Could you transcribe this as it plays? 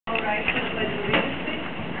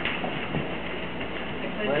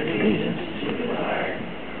allegiance to the flag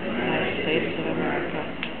of the United States of America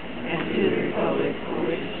and to the republic for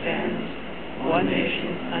which it stands, one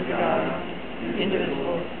nation, under God,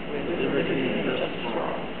 indivisible, with liberty and justice for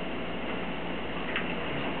all.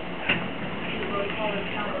 Roll call of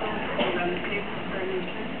council, and run the tape for a new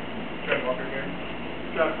term. Fred Walker here.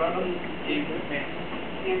 Scott Butler. Steve McMahon.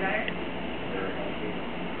 Dan Dyer.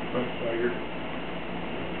 Brooke Sawyer.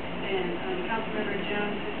 And Councilmember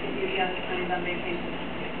Jones is going to be out of town on vacation.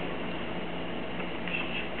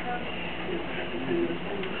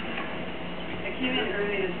 I came in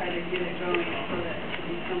early to try to get it going so that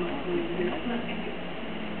we come up with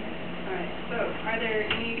All right, so are there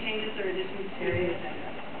any changes or additions to the agenda?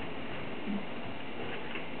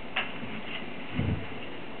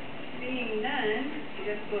 Seeing none, I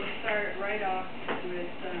guess we'll start right off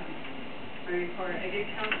with my report. I did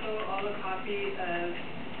council all a copy of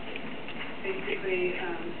basically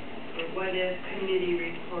the what if committee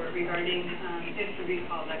report regarding if the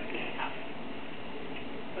recall election had happened.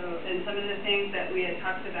 So, and some of the things that we had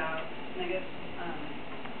talked about, and I guess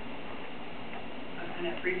I'll kind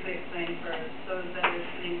of briefly explain for those that are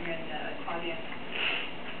sitting here in the audience.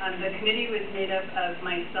 The committee was made up of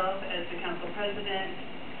myself as the council president,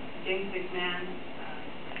 James McMahon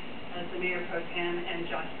as the mayor pro tem, and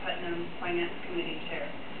Josh Putnam, finance committee chair.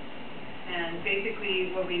 And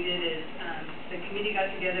basically what we did is the committee got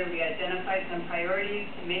together, we identified some priorities,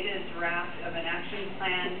 made a draft of an action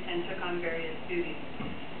plan, and took on various duties.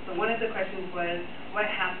 So one of the questions was, what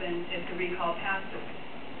happens if the recall passes?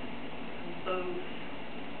 So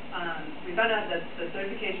we found out that the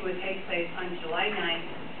certification would take place on July 9th,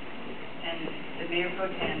 and the mayor pro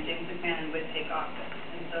tem, James McMahon, would take office.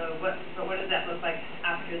 And so what does that look like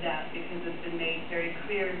after that? Because it's been made very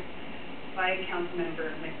clear by Councilmember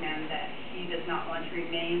McMahon that he does not want to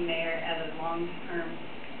remain mayor in the long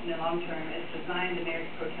term. It's designed, the mayor's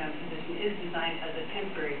pro tem position is designed as a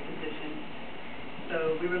temporary position.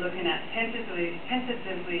 So we were looking at tentatively,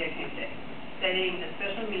 setting a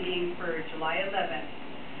special meeting for July 11th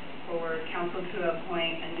for council to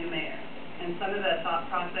appoint a new mayor. And some of the thought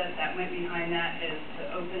process that went behind that is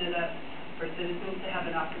to open it up for citizens to have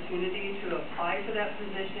an opportunity to apply for that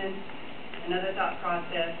position. Another thought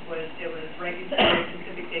process was it was right before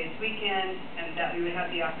Pacific Days weekend, and that we would have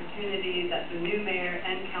the opportunity that the new mayor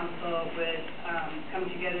and council would come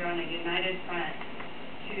together on a united front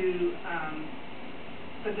to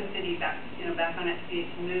put the city back on its feet,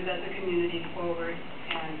 to move as a community forward,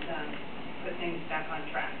 and put things back on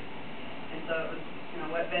track. And so it was,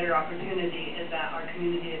 what better opportunity is at our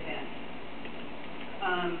community event?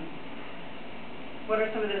 What are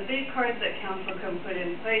some of the safeguards that council can put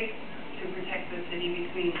in place to protect the city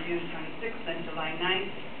between June 26th and July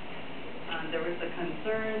 9th. There was the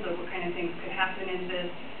concerns of what kind of things could happen in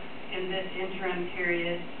this interim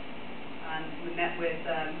period. We met with,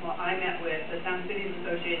 I met with the Sound Cities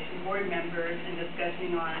Association board members and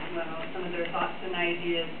discussing on some of their thoughts and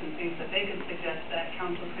ideas and things that they could suggest that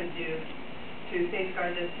council could do to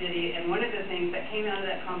safeguard the city. And one of the things that came out of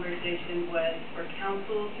that conversation was for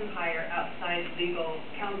council to hire outside legal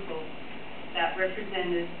counsel that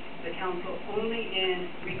represented the council only in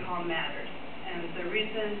recall matters. And the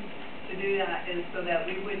reason to do that is so that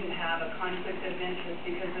we wouldn't have a conflict of interest,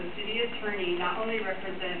 because the city attorney not only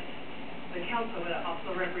represents the council, but it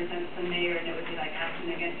also represents the mayor, and it would be like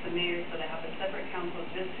acting against the mayor, so to have a separate council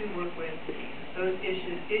just to work with those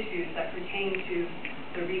issues that pertain to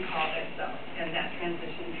the recall itself and that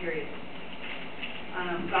transition period.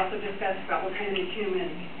 We also discussed about what kind of human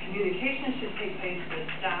communication should take place with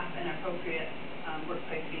staff and appropriate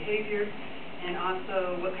workplace behavior, and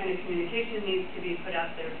also what kind of communication needs to be put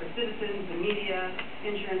out there for citizens, the media,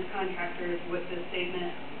 insurance contractors, what this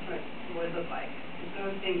statement would look like.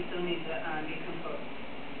 Those things still need to be composed.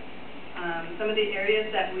 Some of the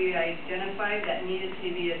areas that we identified that needed to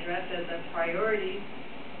be addressed as a priority,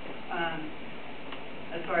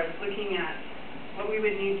 as far as looking at what we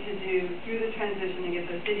would need to do through the transition to get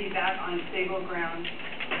the city back on stable ground.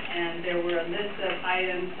 And there were a list of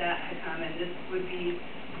items that had come, and this would be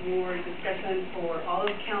more discussion for all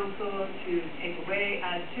of council to take away,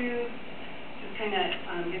 add to, just kind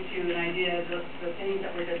of gives you an idea of the things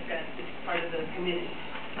that were discussed as part of the committee.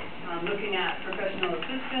 Looking at professional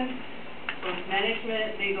assistance, both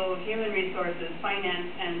management, legal, human resources,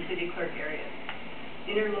 finance, and city clerk areas.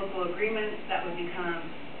 Interlocal agreements that would become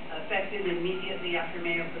effective immediately after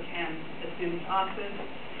Mayor Pro Tem assumes office,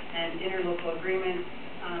 and interlocal agreements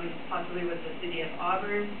possibly with the City of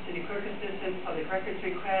Auburn, city clerk assistance, public records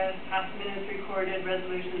requests, past minutes recorded,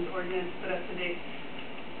 resolutions, ordinance put up to date,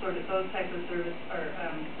 sort of those types of service or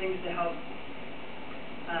things to help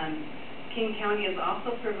King County has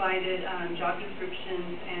also provided job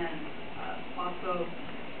descriptions and also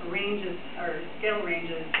ranges or scale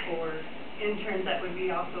ranges for interns that would be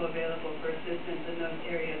also available for assistance in those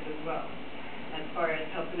areas as well, as far as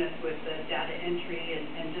helping us with the data entry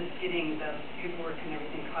and just getting the paperwork and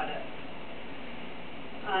everything caught up.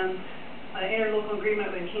 An interlocal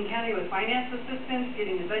agreement with King County with finance assistance,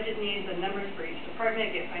 getting the budget needs and numbers for each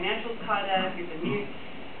department, get financials caught up, get the new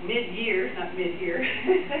mid-year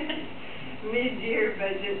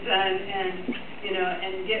budget done, and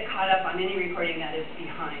and get caught up on any reporting that is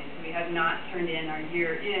behind. We have not turned in our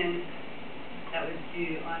year end that was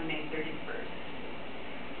due on May 31st.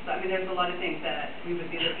 So I mean, there's a lot of things that we would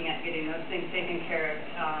be looking at getting those things taken care of.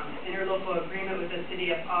 Interlocal agreement with the City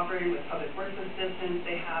of Auburn with Public Works Assistance.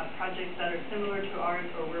 They have projects that are similar to ours,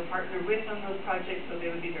 or we're partnered with on those projects, so they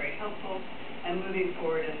would be very helpful and moving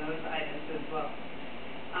forward in those items as well.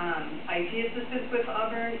 IT assistance with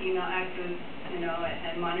Auburn, email access,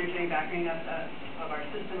 and monitoring, backing up of our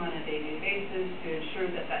system on a daily basis to ensure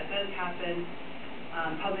that that does happen.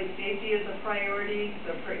 Public safety is a priority.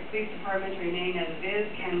 The police department remain as it is.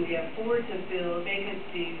 Can we afford to fill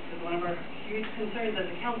vacancies? Because one of our huge concerns as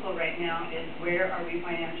a council right now is where are we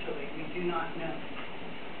financially? We do not know.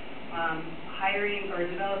 Hiring or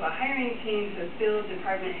develop a hiring team to fill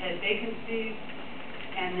department head vacancies.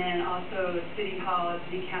 And then also City Hall,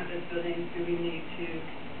 City Campus buildings, do we need to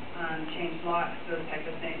change locks, those type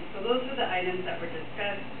of things. So those are the items that were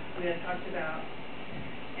discussed, we had talked about.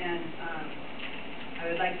 And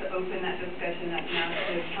I would like to open that discussion up now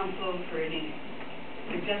to the council for any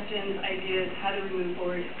suggestions, ideas, how do we move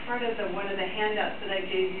forward. Part of one of the handouts that I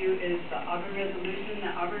gave you is the Auburn resolution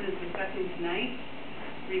that Auburn is discussing tonight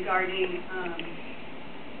regarding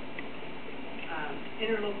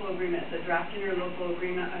interlocal agreement, the draft interlocal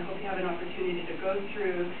agreement. I hope you have an opportunity to go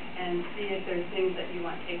through and see if there's things that you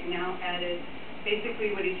want taken out, added. Basically,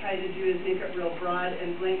 what he tried to do is make it real broad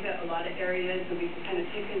and blanket a lot of areas, so we can kind of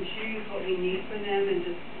pick and choose what we need from them and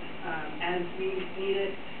just as we need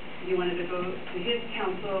it. He wanted to go to his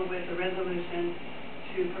council with a resolution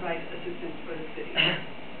to provide assistance for the city.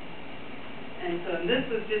 And so this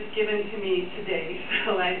was just given to me today,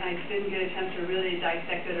 so I didn't get a chance to really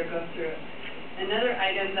dissect it or go through it. Another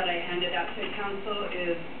item that I handed out to council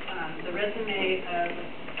is the resume of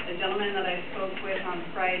a gentleman that I spoke with on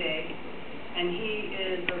Friday, and he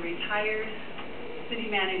is a retired city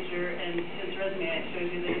manager, and his resume, it shows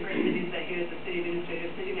you the different cities that he was a city administrator,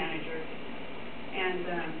 city manager. And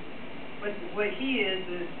what he is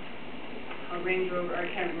a Range Rover, I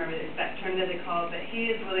can't remember the exact term that they call it, but he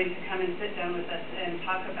is willing to come and sit down with us and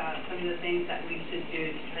talk about some of the things that we should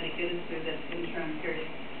do to try to get us through this interim period,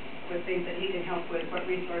 with things that he can help with, what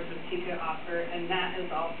resources he could offer, and that is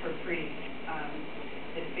all for free.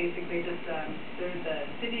 It's basically just, there's the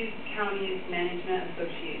Cities, Counties Management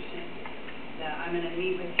Association. I'm going to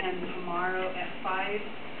meet with him tomorrow at 5,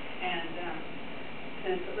 and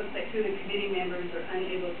since it looks like 2 of the committee members are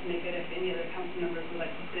unable to make it, if any other council members would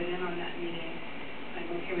like to sit in on that meeting, I'm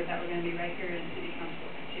okay with that. We're going to be right here in City Council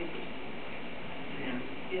chambers. Yeah.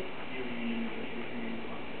 Yes.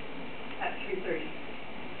 At 3:30.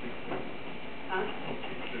 Huh?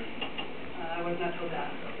 I was not told that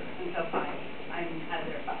until 5. I'm out of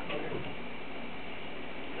there about 4.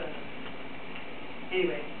 So,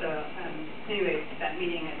 anyway, that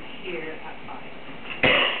meeting is here at 5.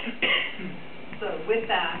 So with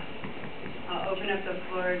that, I'll open up the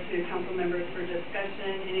floor to council members for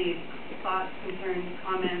discussion. Any thoughts, concerns,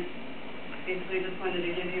 comments? Basically, just wanted to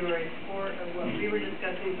give you a report of what we were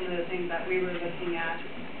discussing, some of the things that we were looking at,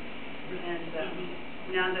 and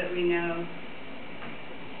now that we know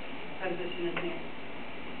transition is near.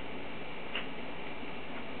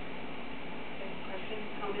 Questions,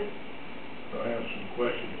 comments? I have some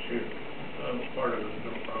questions here. Part of it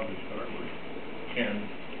will probably start with Ken.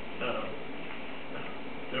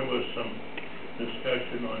 There was some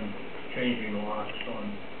discussion on changing locks on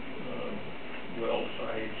well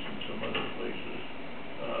sites and some other places.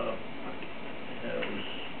 Has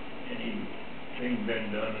anything been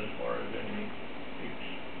done as far as any?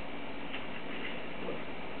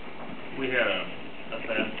 We had a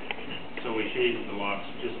theft, so we changed the locks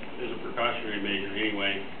just as a precautionary measure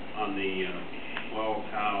anyway on the well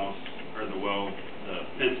house, or the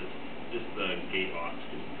fences, just the gate locks,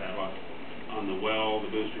 just the padlock. On the well,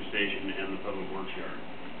 the booster station, and the public works yard.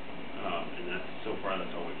 And so far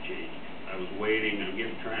that's all we've changed. I was waiting,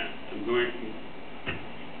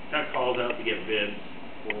 got calls out to get bids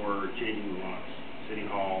for changing the locks, City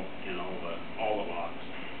Hall, and all the locks,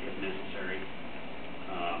 if necessary.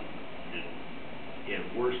 And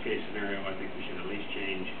worst case scenario, I think we should at least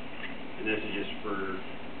change, and this is just for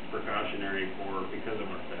precautionary because of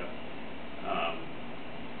our theft.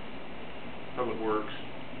 Public Works,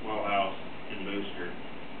 Well House, and Booster,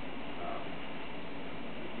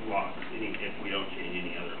 locks, if we don't change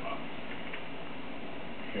any other locks.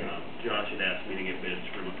 Okay. Josh had asked me to get bids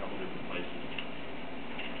from a couple different places.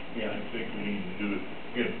 Yeah, I think we need to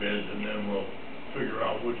get bids, and then we'll figure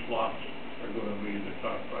out which locks are gonna be the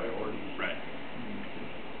top priorities. Right.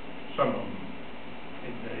 Some of them,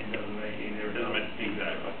 it doesn't make either. Doesn't make,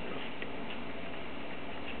 exactly.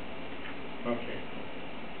 Okay.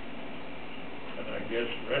 And I guess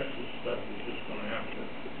the rest of the stuff is just gonna have to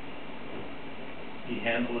be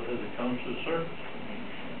handled as it comes to service.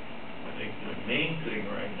 I think the main thing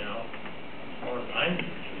right now, as far as I'm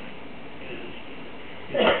concerned, is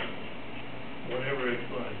whatever it's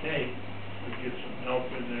gonna take to get some help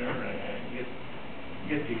in there and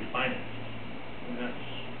get these financed. And that's,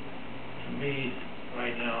 to me,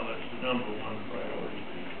 right now, that's the number one priority,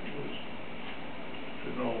 is to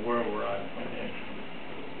know where we're at financially.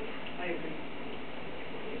 I agree.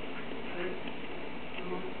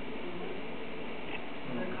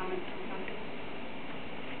 Other comments from council?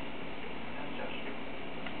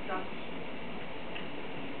 Josh?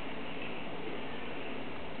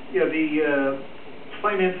 Yeah, the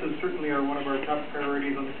finances certainly are one of our top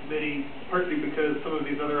priorities on the committee, partly because some of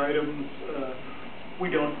these other items, we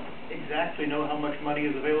don't exactly know how much money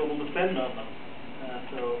is available to spend on them.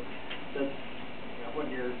 So that's,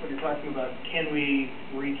 when you're talking about can we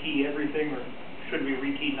rekey everything or should we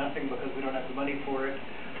rekey nothing because we don't have the money for it,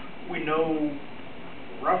 we know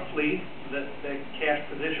roughly that the cash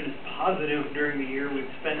position is positive during the year. We've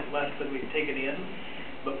spent less than we've taken in,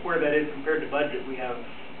 but where that is compared to budget, we have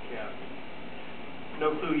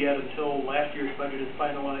no clue yet until last year's budget is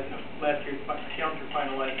finalized, last year's accounts are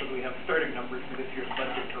finalized, so we have starting numbers for this year's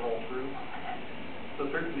budget to roll through. So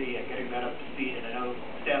certainly getting that up to speed, and I know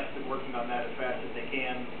staff's been working on that as fast as they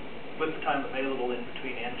can with the time available in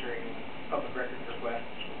between answering public records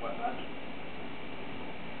requests and whatnot.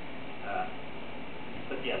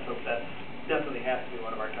 But yeah, so that's definitely has to be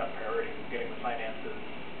one of our top priorities, is getting the finances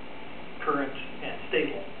current and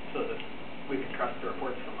stable so that we can trust the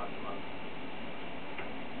reports from month to month.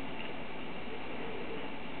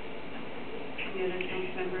 Any other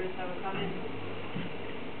council members have a comment?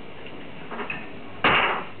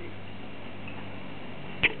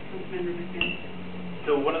 Councilmember McMahon.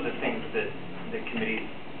 So one of the things that the committee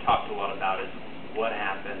talked a lot about is what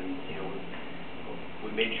happened, we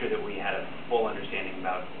made sure that we had a full understanding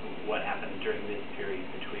about what happened during this period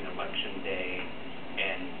between election day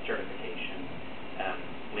and certification.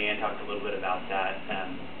 Leanne talked a little bit about that.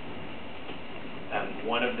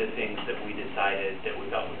 One of the things that we decided that we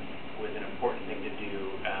thought was an important thing to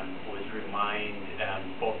do was remind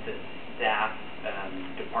both the staff,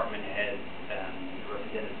 department heads,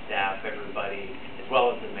 representative staff, everybody, as well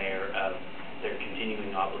as the mayor, of their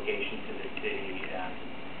continuing obligations to the city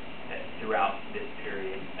throughout this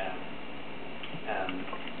period.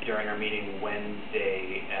 During our meeting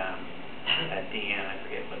Wednesday, Deanne, I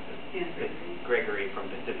forget what Gregory from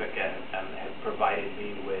Pacifica had provided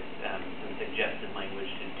me with some suggested language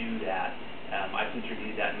to do that. I've since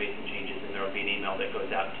reviewed that and made some changes, and there will be an email that goes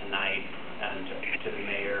out tonight to the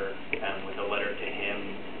mayor with a letter to him,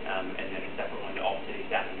 and then a separate one to all city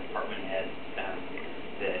staff and department heads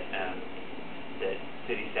that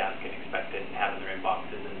city staff can expect to have in their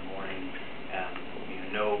inboxes in the morning.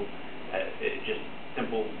 Just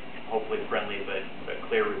simple, hopefully friendly, but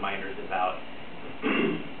clear reminders about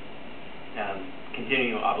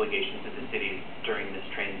continuing obligations of the city during this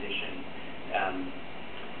transition.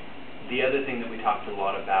 The other thing that we talked a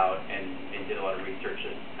lot about and did a lot of research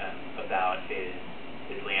about is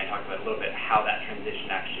Leanne talked about a little bit how that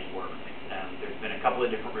transition actually works. There's been a couple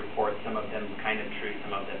of different reports, some of them kind of true,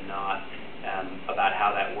 some of them not, about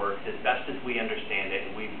how that works. As best as we understand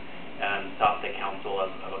it, and we've sought the counsel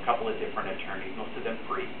of a couple of different attorneys, most of them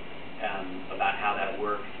free, about how that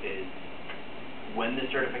works is when the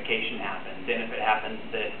certification happens, and if it happens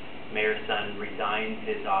that Mayor Sun resigns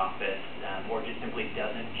his office or just simply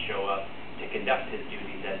doesn't show up to conduct his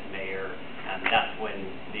duties as mayor, that's when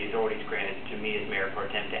the authority is granted to me as mayor pro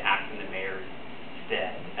tem to act in the mayor's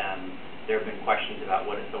stead. There have been questions about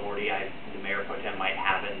what authority the mayor pro tem might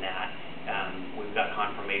have in that. We've got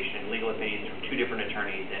confirmation, legal opinions from two different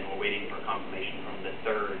attorneys, and we're waiting for confirmation from the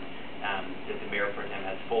third that the mayor pro tem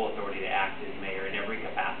has full authority to act as mayor in every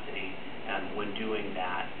capacity when doing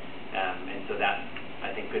that. And so that's,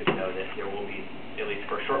 I think, good to know that there will be, at least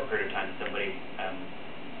for a short period of time, somebody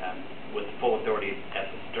with full authority at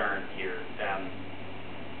the stern here.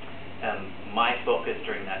 My focus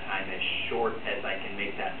during that time, as short as I can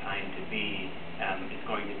make that time to be, is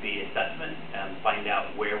going to be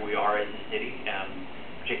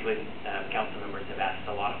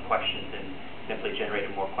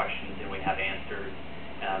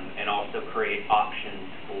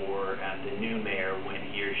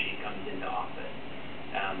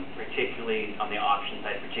particularly on the option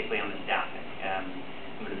side, particularly on the staffing.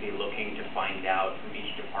 I'm going to be looking to find out from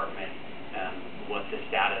each department what the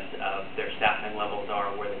status of their staffing levels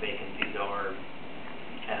are, where the vacancies are,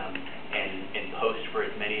 and post for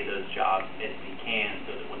as many of those jobs as we can,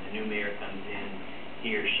 so that when the new mayor comes in,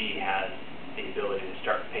 he or she has the ability to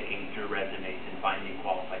start picking through resumes and finding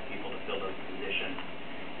qualified people to fill those positions.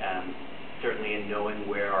 Certainly in knowing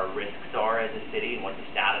where our risks are as a city and what the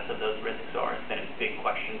status of those risks are. It's been a big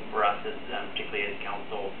question for us, as, particularly as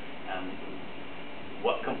council.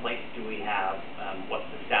 What complaints do we have? What's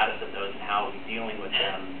the status of those and how are we dealing with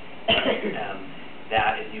them?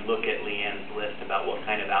 That, if you look at Leanne's list about what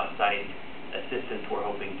kind of outside assistance we're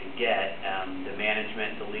hoping to get, the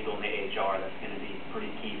management, the legal, and the HR, that's going to be pretty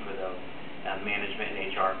key for those. Management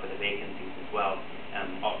and HR for the vacancies as well.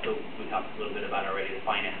 Also, we talked a little bit about already the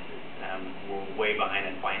finances. We're way behind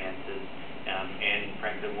in finances, and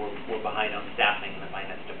frankly, we're behind on staffing in the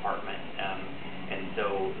finance department. And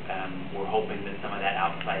so we're hoping that some of that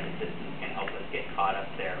outside assistance can help us get caught up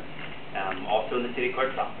there. Also in the city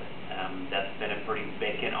clerk's office, that's been a pretty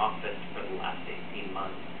vacant office for the last 18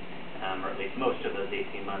 months, or at least most of those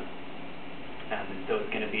 18 months. And so it's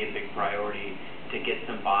going to be a big priority to get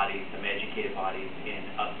some bodies, some educated bodies in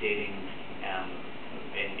updating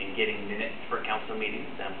and getting minutes for council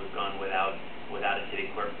meetings. We've gone without a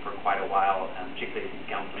city clerk for quite a while, particularly these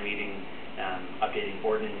council meetings, updating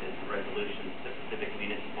ordinances and resolutions, the specific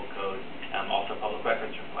municipal code, also public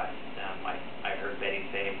records requests. I heard Betty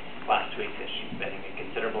say last week that she's spending a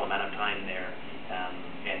considerable amount of time there,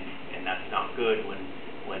 and that's not good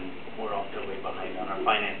when we're also way behind on our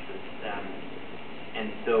finances.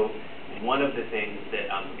 And so one of the things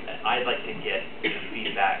that I'd like to get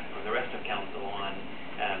feedback from the rest of council on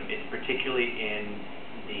is particularly in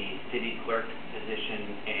the city clerk position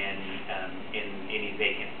and in any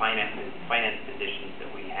vacant finance positions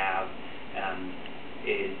that we have,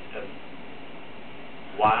 is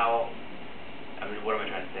while, what am I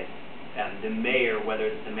trying to say? The mayor, whether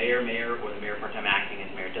it's the mayor or the mayor part-time acting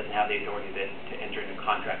as mayor, doesn't have the authority to enter into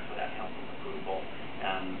contracts without council's approval.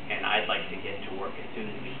 And I'd like to get to work as soon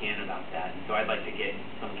as we can about that. And so I'd like to get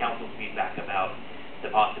some council's feedback about the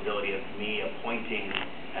possibility of me appointing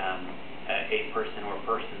a person or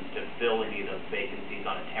persons to fill any of those vacancies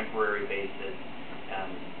on a temporary basis,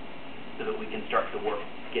 so that we can start the work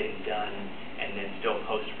getting done and then still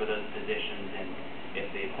post for those positions. And if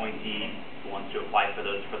the appointee wants to apply for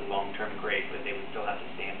those for the long term, great, but they would still have to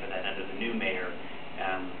stand for that under the new mayor.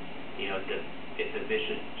 You know, it's a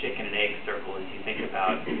vicious chicken and egg circle as you think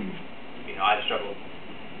about, you know, I've struggled.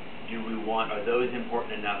 Are those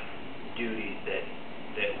important enough duties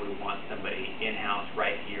that we want somebody in-house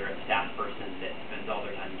right here, a staff person that spends all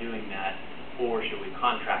their time doing that, or should we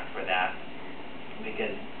contract for that?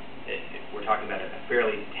 Because we're talking about a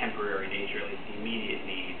fairly temporary nature, at least the immediate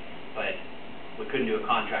need, but we couldn't do a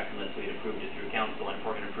contract unless we'd approved it through council, and if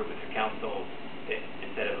we're going to approve it through council,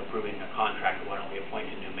 instead of approving a contract, why don't we appoint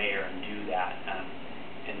a new mayor and do that?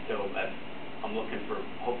 And so I'm looking for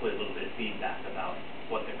hopefully a little bit of feedback about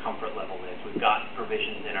what the comfort level is. We've got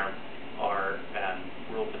provisions in our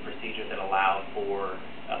rules of procedure that allow for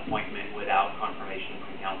appointment without confirmation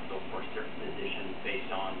from council for certain positions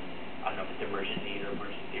based on, I don't know if it's emergent need or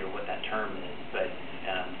emergency or what that term is, but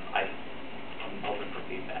I'm open for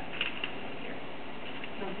feedback here.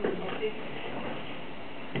 Councilman Wiltie?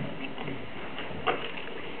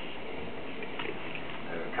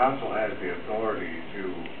 Council has the authority to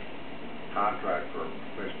contract for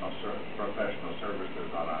professional services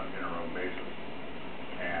on an interim basis,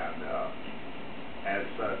 and as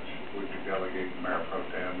such, we could delegate the mayor pro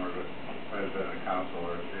tem or the president of council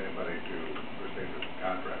or anybody to receive this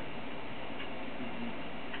contract.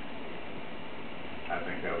 I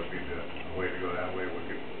think that would be the way to go. That way we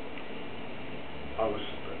could post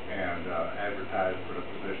and advertise for the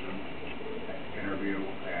position, interview,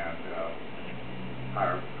 and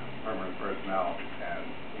hire permanent personnel and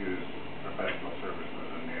use professional services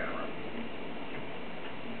in the interim.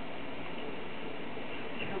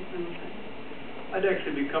 Councilman Wiltie? I'd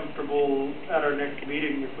actually be comfortable at our next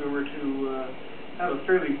meeting if we were to have a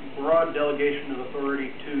fairly broad delegation of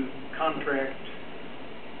authority to contract,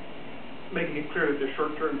 making it clear that the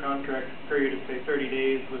short-term contract period of, say, 30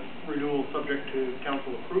 days with renewal subject to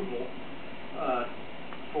council approval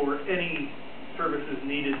for any services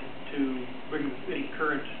needed to bring the city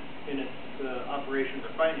current in its operations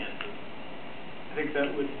or finances. I think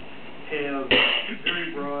that would have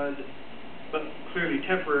very broad but clearly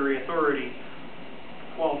temporary authority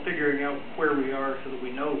while figuring out where we are so that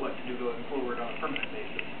we know what to do going forward on a permanent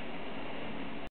basis.